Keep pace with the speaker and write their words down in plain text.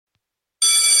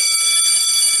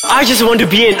I just want to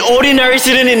be an ordinary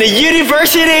student in a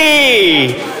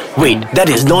university! Wait, that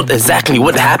is not exactly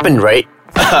what happened, right?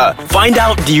 Find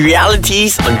out the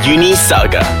realities on Uni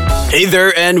Saga. Hey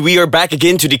there, and we are back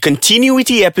again to the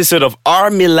continuity episode of our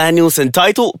Millennials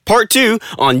entitled Part 2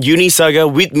 on Uni Saga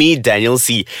with me, Daniel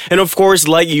C. And of course,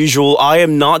 like usual, I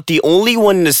am not the only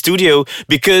one in the studio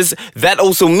because that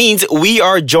also means we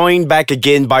are joined back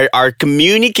again by our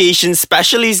communication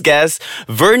specialist guest,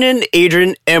 Vernon,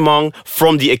 Adrian, Emuang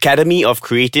from the Academy of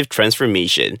Creative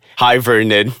Transformation. Hi,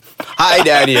 Vernon. Hi,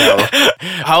 Daniel.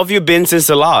 How have you been since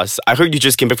the last? I heard you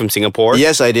just came back from Singapore.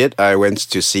 Yes, I did. I went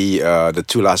to see the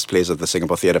two last plays of the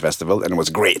Singapore Theatre Festival, and it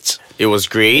was great. It was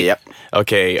great? Yep.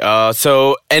 Okay,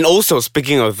 and also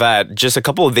speaking of that, just a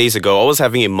couple of days ago, I was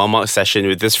having a mama session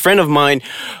with this friend of mine,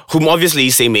 whom obviously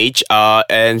same age,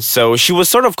 and so she was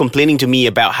sort of complaining to me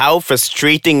about how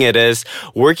frustrating it is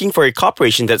working for a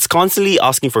corporation that's constantly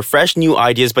asking for fresh new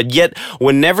ideas, but yet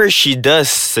whenever she does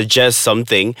suggest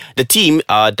something, the team,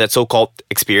 that's so-called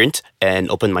experienced and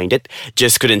open-minded,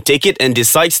 just couldn't take it and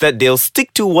decides that they'll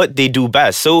stick to what they do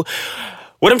best. So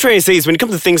what I'm trying to say is when it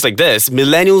comes to things like this,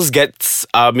 millennials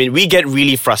we get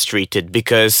really frustrated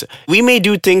because we may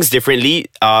do things differently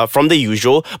from the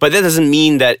usual, but that doesn't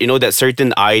mean that, that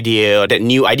certain idea, that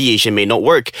new ideation may not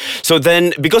work. So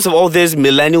then, because of all this,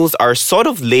 millennials are sort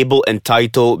of labeled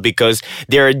entitled because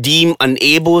they are deemed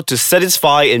unable to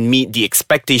satisfy and meet the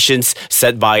expectations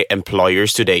set by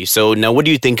employers today. So now, what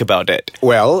do you think about it?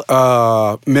 Well,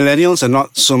 millennials are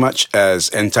not so much as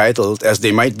entitled as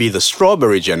they might be the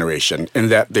strawberry generation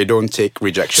in that they don't take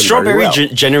rejection Strawberry very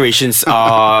well. generations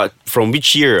from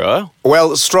which year?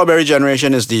 Well, strawberry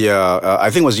generation is I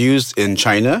think was used in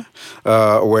China,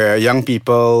 where young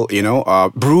people, are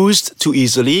bruised too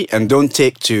easily and don't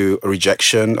take to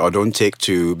rejection or don't take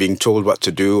to being told what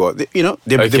to do, or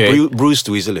they're bruised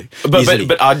too easily.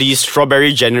 But are these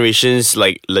strawberry generations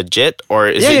like legit, or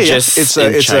is it just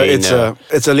China?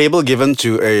 It's a label given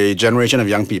to a generation of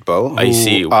young people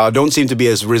who don't seem to be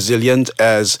as resilient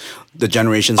as the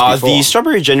generations before. Are the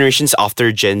strawberry generations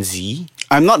after Gen Z?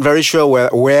 I'm not very sure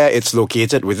where it's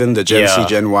located within the Gen Z,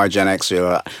 Gen Y, Gen X,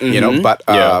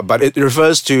 but it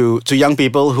refers to young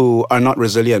people who are not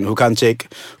resilient, who can't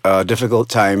take difficult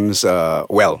times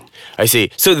well. I see.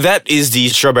 So that is the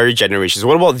strawberry generations.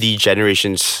 What about the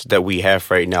generations that we have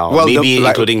right now? Well,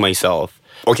 including myself.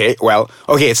 Okay,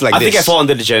 it's like this. I think I fall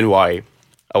under the Gen Y.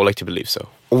 I would like to believe so.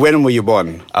 When were you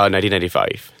born?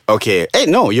 1995. Okay. Hey,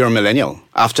 no, you're a millennial.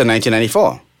 After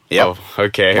 1994. Yeah. Oh,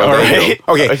 okay. Well, all right.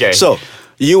 Okay. So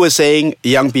you were saying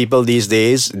young people these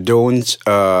days don't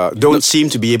seem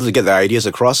to be able to get their ideas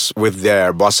across with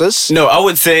their bosses? No, I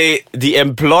would say the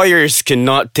employers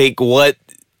cannot take what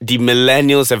the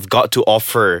millennials have got to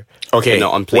offer. Okay.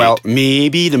 On plate. Well,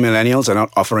 maybe the millennials are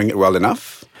not offering it well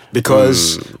enough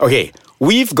because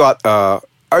we've got.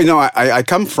 I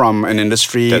come from an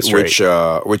industry which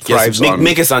thrives on...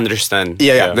 Make us understand.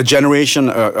 Yeah. The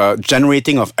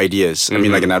generating of ideas. I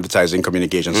mean, like in advertising,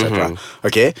 communication, etc.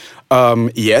 Okay?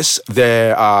 Yes,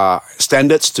 there are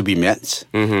standards to be met.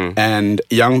 And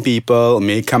young people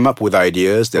may come up with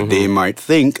ideas that they might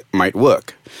think might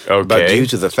work. Okay. But due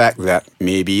to the fact that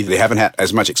maybe they haven't had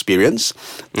as much experience,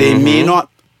 they may not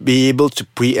be able to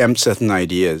preempt certain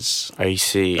ideas. I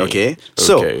see. Okay?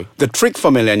 So, the trick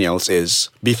for millennials is,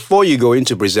 before you go in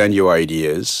to present your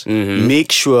ideas,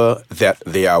 make sure that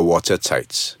they are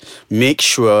watertight. Make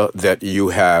sure that you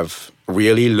have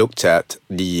really looked at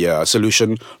the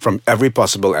solution from every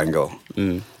possible angle.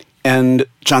 And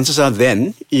chances are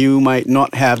then, you might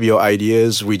not have your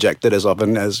ideas rejected as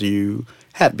often as you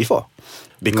had before.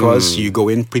 Because you go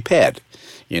in prepared.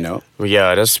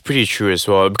 Yeah, that's pretty true as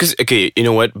well. Because, okay, you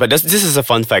know what? But this is a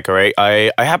fun fact, right?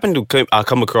 I happened to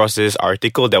come across this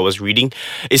article that I was reading.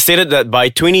 It stated that by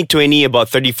 2020, about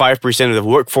 35% of the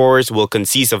workforce will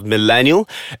consist of millennial,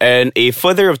 and a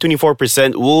further of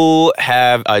 24% will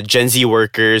have Gen Z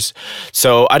workers.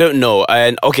 So, I don't know.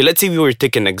 And, okay, let's say we were to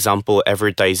take an example,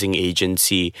 advertising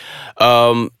agency.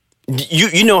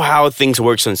 You know how things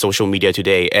works on social media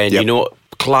today, and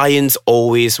clients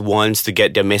always wants to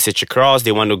get their message across.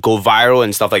 They want to go viral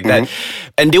and stuff like that.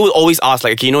 And they will always ask,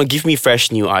 like, give me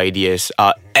fresh new ideas.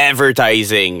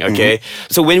 Advertising, okay?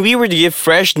 So when we were to give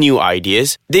fresh new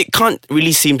ideas, they can't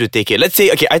really seem to take it. Let's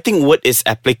say, okay, I think what is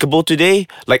applicable today,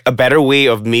 like a better way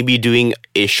of maybe doing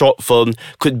a short film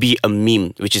could be a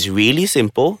meme, which is really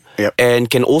simple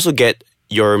and can also get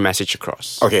your message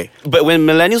across. Okay. But when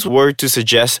millennials were to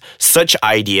suggest such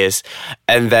ideas,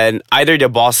 and then either the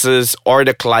bosses or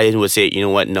the client would say, you know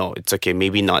what, no, it's okay,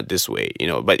 maybe not this way,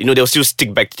 but they'll still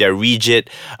stick back to their rigid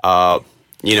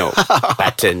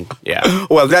pattern. Yeah.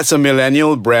 Well, that's a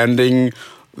millennial branding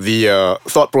the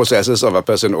thought processes of a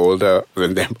person older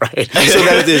than them, right? So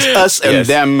there's this us and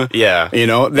them. Yeah.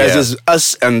 There's this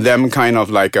us and them kind of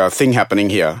like a thing happening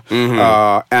here.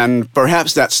 And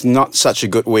perhaps that's not such a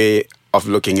good way of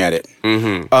looking at it.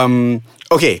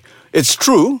 Okay, it's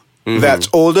true that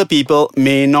older people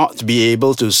may not be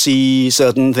able to see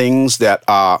certain things that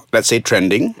are, let's say,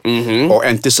 trending or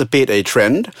anticipate a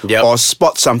trend or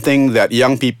spot something that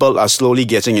young people are slowly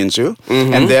getting into.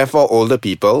 And therefore, older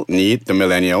people need the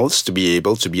millennials to be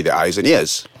able to be the eyes and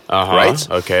ears. Right?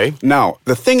 Okay. Now,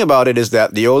 the thing about it is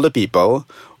that the older people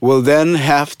will then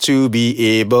have to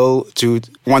be able to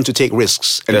want to take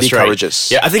risks and be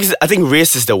courageous. Yeah, I think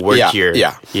risk is the word here.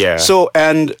 Yeah. So,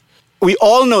 and we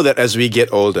all know that as we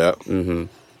get older,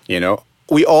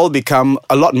 we all become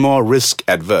a lot more risk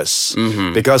adverse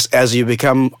because as you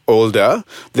become older,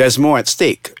 there's more at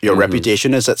stake. Your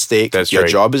reputation is at stake. Your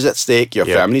job is at stake. Your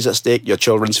family is at stake. Your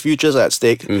children's futures are at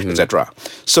stake, etc.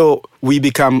 So we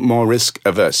become more risk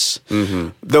averse.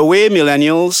 The way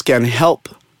millennials can help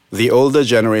the older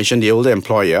generation, the older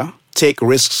employer, take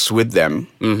risks with them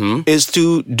is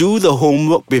to do the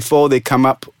homework before they come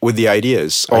up with the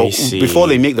ideas or before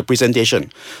they make the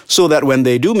presentation, so that when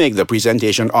they do make the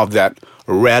presentation of that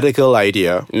radical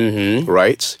idea,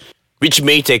 right, which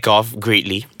may take off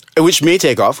greatly. Which may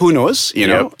take off, who knows,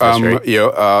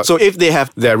 so if they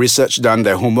have their research done,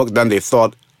 their homework done, they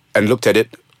thought and looked at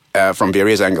it from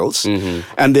various angles,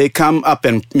 and they come up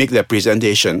and make their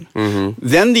presentation,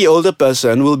 then the older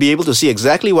person will be able to see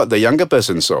exactly what the younger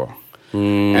person saw.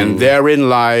 And therein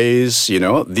lies,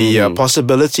 the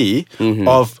possibility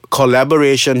of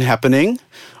collaboration happening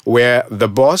where the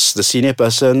boss, the senior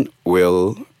person,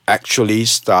 will actually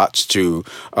start to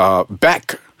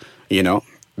back, the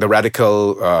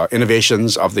radical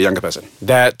innovations of the younger person.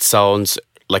 That sounds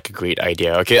like a great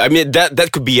idea. Okay, I mean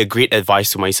that could be a great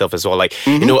advice to myself as well. Like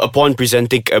upon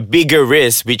presenting a bigger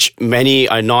risk, which many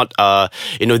are not,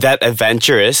 that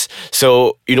adventurous.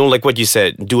 So like what you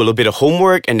said, do a little bit of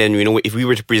homework, and then if we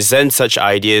were to present such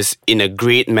ideas in a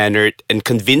great manner and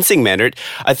convincing manner,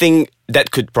 I think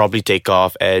that could probably take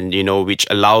off, and which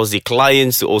allows the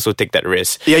clients to also take that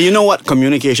risk. Yeah, you know what?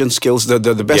 Communication skills, the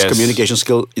best communication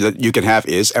skill that you can have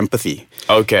is empathy.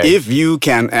 Okay. If you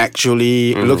can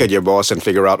actually look at your boss and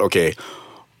figure out, okay,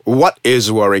 what is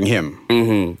worrying him?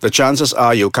 The chances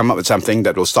are you'll come up with something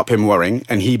that will stop him worrying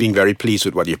and he being very pleased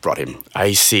with what you've brought him.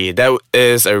 I see. That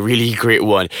is a really great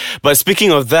one. But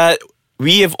speaking of that,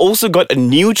 we have also got a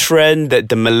new trend that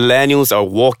the millennials are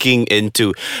walking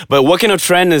into. But what kind of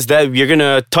trend is that? We're going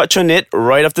to touch on it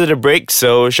right after the break.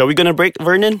 So shall we going to break,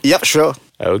 Vernon? Yep, sure.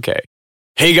 Okay.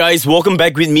 Hey guys, welcome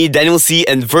back with me, Daniel C.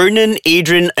 and Vernon,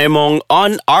 Adrian, Emuang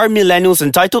on Are Millennials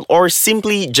Entitled or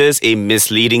Simply Just a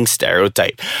Misleading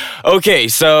Stereotype? Okay,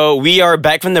 so we are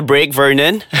back from the break,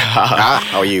 Vernon.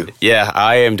 How are you? Yeah,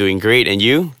 I am doing great. And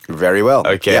you? Very well.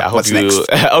 Okay, I hope what's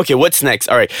next? Okay, what's next?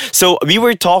 All right, so we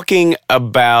were talking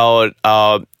about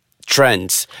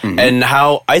trends and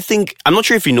how I'm not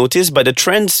sure if you noticed, but the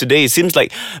trends today, it seems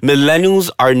like millennials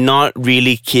are not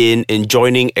really keen in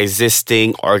joining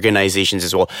existing organizations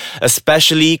as well,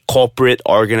 especially corporate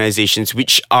organizations,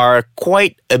 which are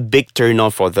quite a big turn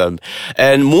on for them.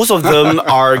 And most of them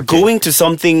are going to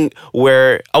something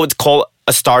where I would call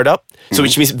a startup. So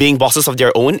which means being bosses of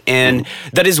their own, and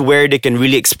that is where they can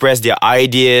really express their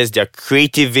ideas, their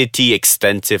creativity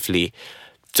extensively.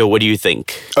 So what do you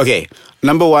think? Okay,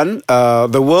 number one,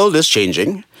 the world is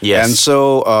changing. Yes. And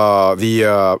so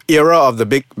the era of the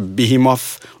big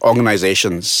behemoth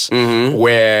organizations,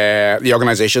 where the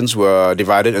organizations were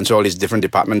divided into all these different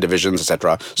department divisions,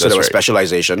 etc. So there was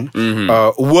specialization,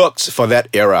 worked for that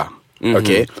era.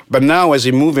 Okay, but now as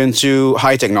we move into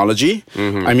high technology,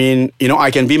 I mean,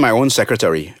 I can be my own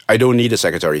secretary. I don't need a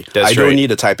secretary. I don't need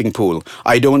a typing pool.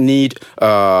 I don't need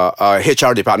a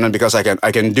HR department because I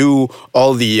can do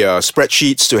all the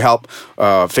spreadsheets to help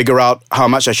figure out how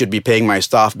much I should be paying my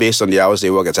staff based on the hours they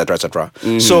work, etc., etc.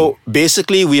 So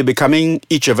basically, we are becoming,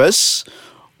 each of us,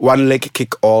 one leg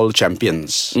kick all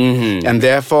champions. And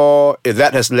therefore,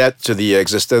 that has led to the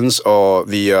existence or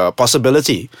the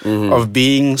possibility of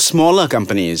being smaller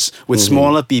companies with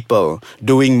smaller people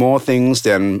doing more things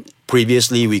than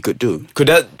previously we could do. Could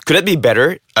that be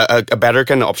better? A better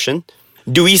kind of option?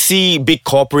 Do we see big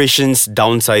corporations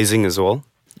downsizing as well?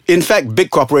 In fact, big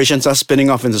corporations are spinning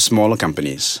off into smaller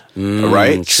companies,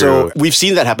 right? True. So we've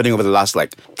seen that happening over the last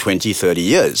 20, 30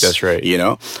 years. That's right.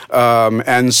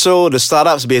 And so the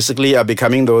startups basically are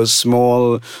becoming those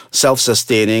small,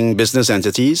 self-sustaining business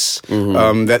entities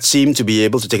that seem to be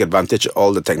able to take advantage of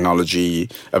all the technology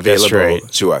available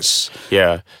to us.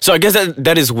 Yeah. So I guess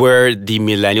that is where the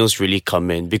millennials really come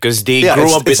in, because they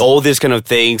grow up with all these kind of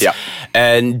things,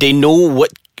 and they know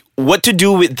what to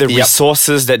do with the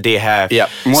resources that they have. Yeah,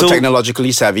 more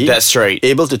technologically savvy. That's right.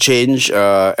 Able to change in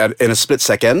a split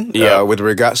second with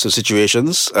regards to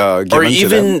situations given or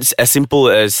even to them. as simple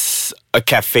as a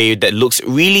cafe that looks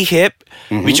really hip,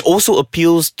 which also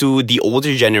appeals to the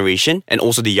older generation and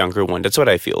also the younger one. That's what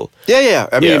I feel. Yeah.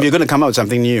 I mean, if you're going to come out with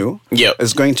something new, Yeah.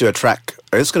 it's going to attract.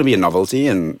 It's going to be a novelty,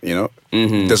 and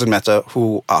doesn't matter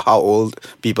how old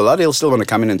people are, they'll still want to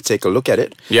come in and take a look at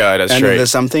it. Yeah, that's and right. if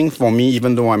there's something for me,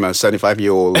 even though I'm a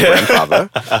 75-year-old grandfather,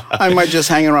 I might just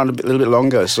hang around a little bit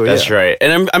longer. So That's right.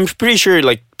 And I'm pretty sure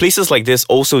places like this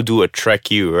also do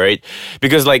attract you, right?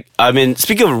 Because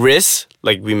speaking of risks,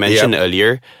 like we mentioned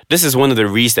earlier, this is one of the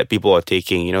risks that people are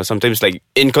taking. Sometimes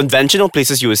in conventional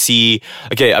places you will see,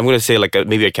 okay, I'm going to say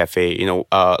maybe a cafe,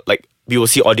 we will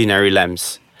see ordinary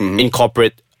lamps in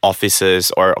corporate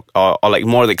offices or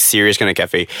more serious kind of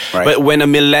cafe. Right. But when a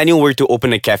millennial were to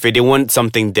open a cafe, they want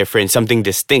something different, something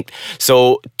distinct.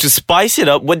 So to spice it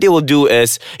up, what they will do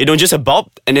is, just a bulb,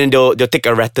 and then they'll take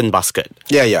a rattan basket.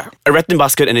 Yeah. A rattan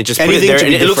basket, and then just Anything put it there, to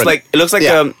and be it looks like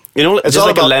different. It's just all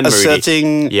like about a lamp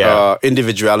asserting already.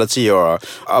 individuality or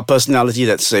a personality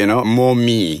that's more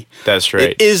me. That's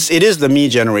right. It is the me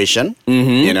generation,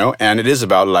 and it is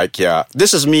about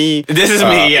this is me. This is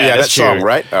me. Yeah, that that's song, true.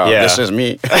 right? Yeah. This is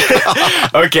me.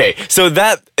 Okay, so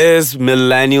that is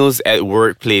millennials at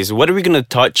workplace. What are we going to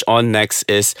touch on next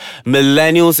is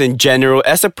millennials in general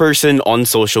as a person on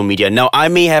social media. Now, I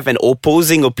may have an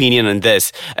opposing opinion on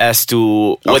this as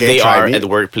to what they are at the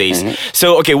workplace.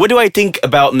 So, okay, what do I think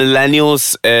about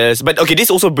millennials is... But, okay, this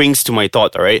also brings to my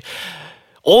thought, all right?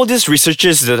 All these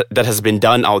researches that has been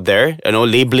done out there,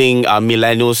 labeling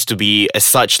millennials to be as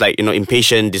such,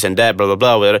 impatient, this and that, blah, blah,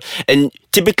 blah, whatever. And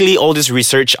typically all this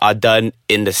research are done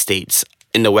in the States,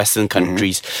 in the Western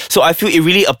countries. So I feel it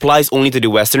really applies only to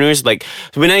the Westerners.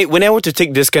 When I were to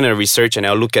take this kind of research and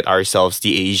I look at ourselves,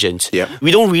 the Asians, we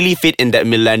don't really fit in that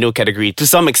millennial category to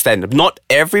some extent. Not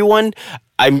everyone.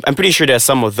 I'm pretty sure there's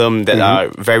some of them that are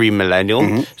very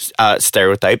millennial,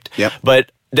 stereotyped. Yep.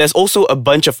 But there's also a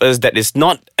bunch of us that is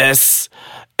not as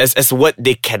what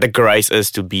they categorize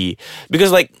us to be.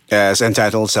 Because as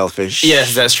entitled, selfish.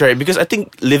 Yes, that's right. Because I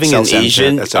think living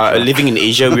in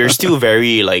Asia, we're still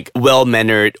very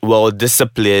well-mannered,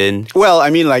 well-disciplined. Well, I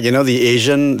mean,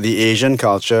 the Asian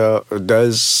culture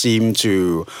does seem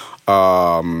to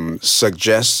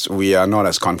suggest we are not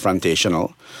as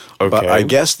confrontational. Okay. But I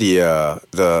guess the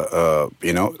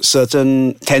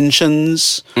certain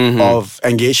tensions of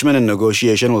engagement and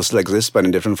negotiation will still exist, but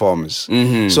in different forms.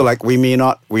 So we may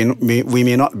not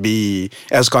be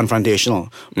as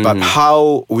confrontational, but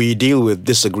how we deal with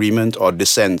disagreement or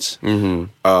dissent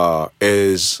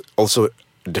is also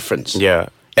different. Yeah,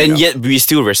 and yet we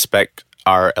still respect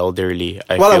our elderly.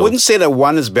 I wouldn't say that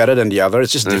one is better than the other.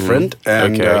 It's just different.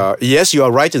 And yes, you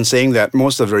are right in saying that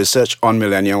most of the research on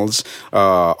millennials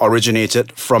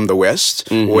originated from the West,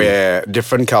 where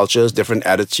different cultures, different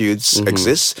attitudes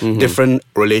exist, different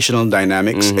relational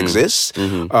dynamics exist.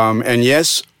 And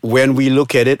yes, when we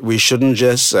look at it, we shouldn't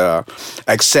just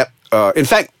accept. In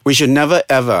fact, we should never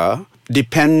ever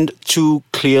depend too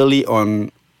clearly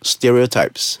on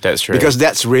stereotypes. That's right. Because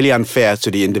that's really unfair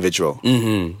to the individual.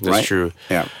 That's true.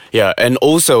 Yeah. Yeah, and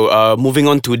also moving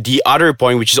on to the other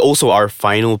point, which is also our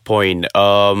final point.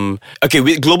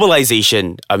 With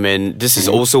globalization, I mean, this is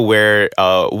also where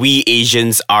we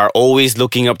Asians are always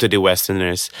looking up to the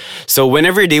Westerners. So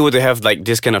whenever they were to have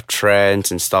this kind of trends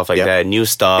and stuff like that, new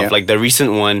stuff, the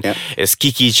recent one is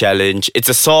Kiki Challenge. It's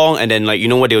a song, and then you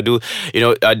know what they'll do?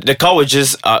 The car would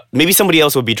just maybe somebody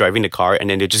else will be driving the car, and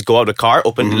then they just go out the car,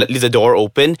 leave the door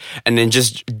open, and then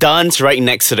just dance right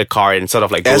next to the car and sort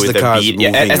of go as with the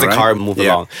beat. As the car move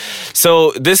along.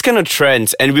 So this kind of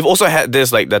trends, and we've also had this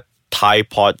the Thai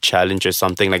pot challenge or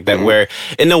something like that, where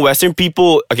in the Western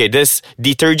people, this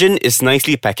detergent is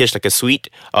nicely packaged like a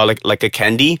sweet, like a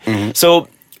candy. So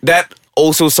that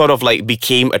also sort of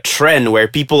became a trend where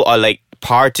people are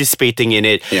participating in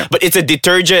it. Yeah. But it's a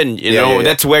detergent, you know. yeah.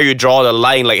 That's where you draw the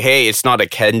line. Like, hey, it's not a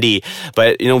candy.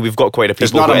 But, you know, we've got quite a people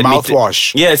It's not who a admit it.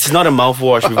 mouthwash. Yeah, it's not a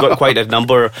mouthwash. We've got quite a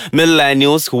number of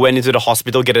millennials who went into the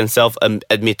hospital, get themselves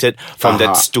admitted from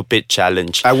that stupid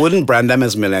challenge. I wouldn't brand them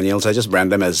as millennials. I just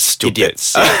brand them as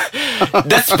idiots.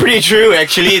 That's pretty true,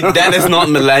 actually. That is not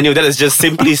millennial. That is just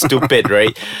simply stupid,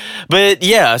 right? But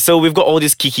yeah, so we've got all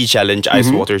this Kiki challenge, ice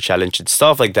water challenge, and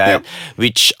stuff like that,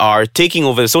 which are taking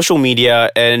over the social media.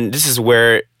 And this is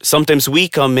where sometimes we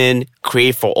come in,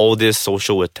 crave for all this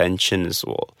social attention as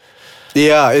well.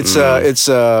 Yeah, it's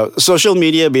social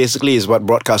media basically is what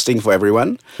broadcasting for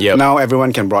everyone. Yep. Now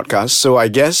everyone can broadcast. So I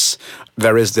guess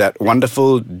there is that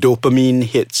wonderful dopamine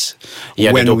hits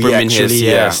Yeah, when the we dopamine actually hits,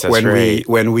 yes, that's right.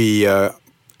 when we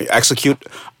execute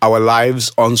our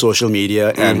lives on social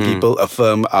media and people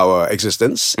affirm our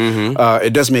existence.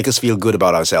 It does make us feel good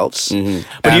about ourselves.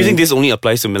 But do you think this only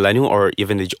applies to millennial or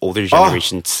even the older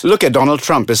generations? Look at Donald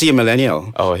Trump. Is he a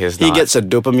millennial? Oh, he's He not. gets a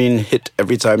dopamine hit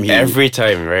every time he Every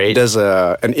time, right? does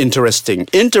an interesting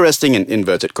in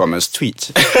inverted commas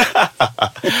tweet.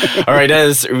 All right, that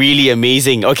is really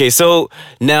amazing. Okay, so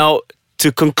now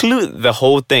to conclude the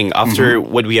whole thing after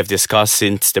what we have discussed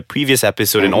since the previous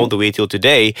episode and all the way till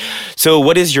today, so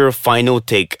what is your final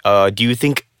take? Do you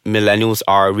think millennials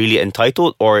are really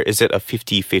entitled, or is it a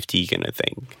 50-50 kind of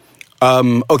thing?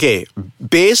 Okay,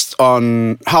 based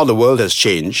on how the world has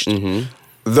changed,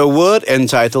 the word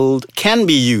entitled can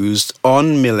be used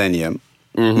on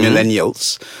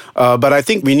millennials, but I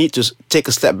think we need to take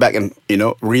a step back and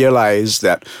realize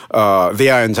that they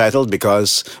are entitled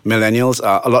because millennials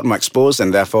are a lot more exposed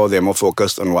and therefore they're more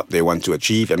focused on what they want to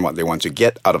achieve and what they want to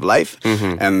get out of life,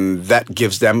 and that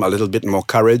gives them a little bit more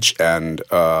courage and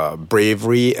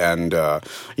bravery and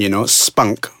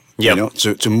spunk.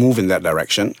 To move in that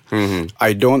direction.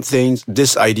 I don't think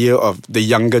this idea of the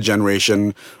younger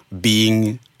generation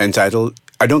being entitled,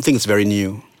 I don't think it's very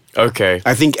new. Okay.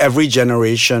 I think every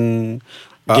generation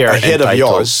They're ahead of entitled.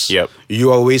 yours, Yep.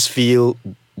 you always feel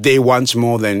they want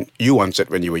more than you wanted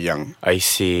when you were young. I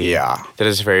see. Yeah. That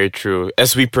is very true.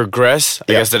 As we progress,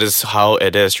 I Yeah. guess that is how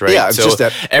it is, right? Yeah, it's so just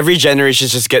that- every generation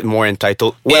just get more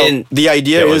entitled. Well, in the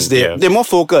idea their is own- they're more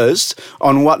focused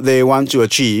on what they want to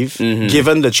achieve,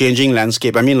 given the changing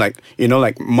landscape. I mean,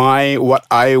 what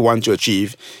I want to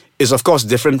achieve is, of course,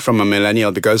 different from a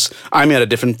millennial because I'm at a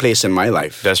different place in my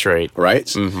life. That's right. Right?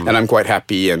 And I'm quite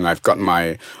happy and I've got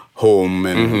my home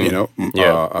and,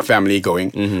 a family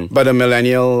going. But a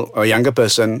millennial, a younger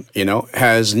person,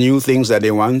 has new things that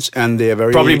they want and they're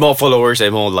very... Probably more followers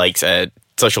and more likes and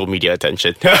social media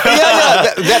attention.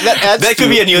 That adds That could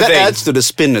be a new thing. That adds to the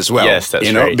spin as well. Yes,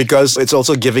 that's right. Because it's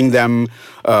also giving them,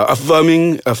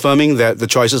 affirming that the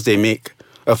choices they make,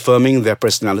 affirming their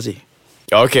personality.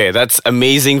 Okay, that's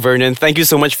amazing, Vernon. Thank you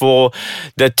so much for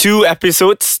the 2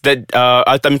 episodes.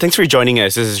 Thanks for joining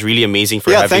us. This is really amazing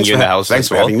for having you in the house. Thanks as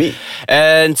for well. having me.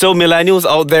 And so, millennials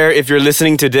out there, if you're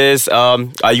listening to this, are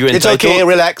you entitled? It's okay,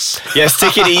 relax. Yes,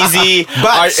 take it easy.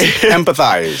 But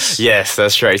empathize. Yes,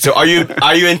 that's right. So, are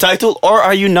you entitled or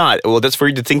are you not? Well, that's for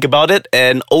you to think about it,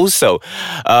 and also,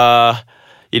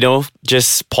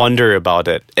 just ponder about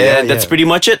it. And that's pretty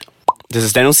much it. This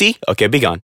is Daniel C. Okay, be gone.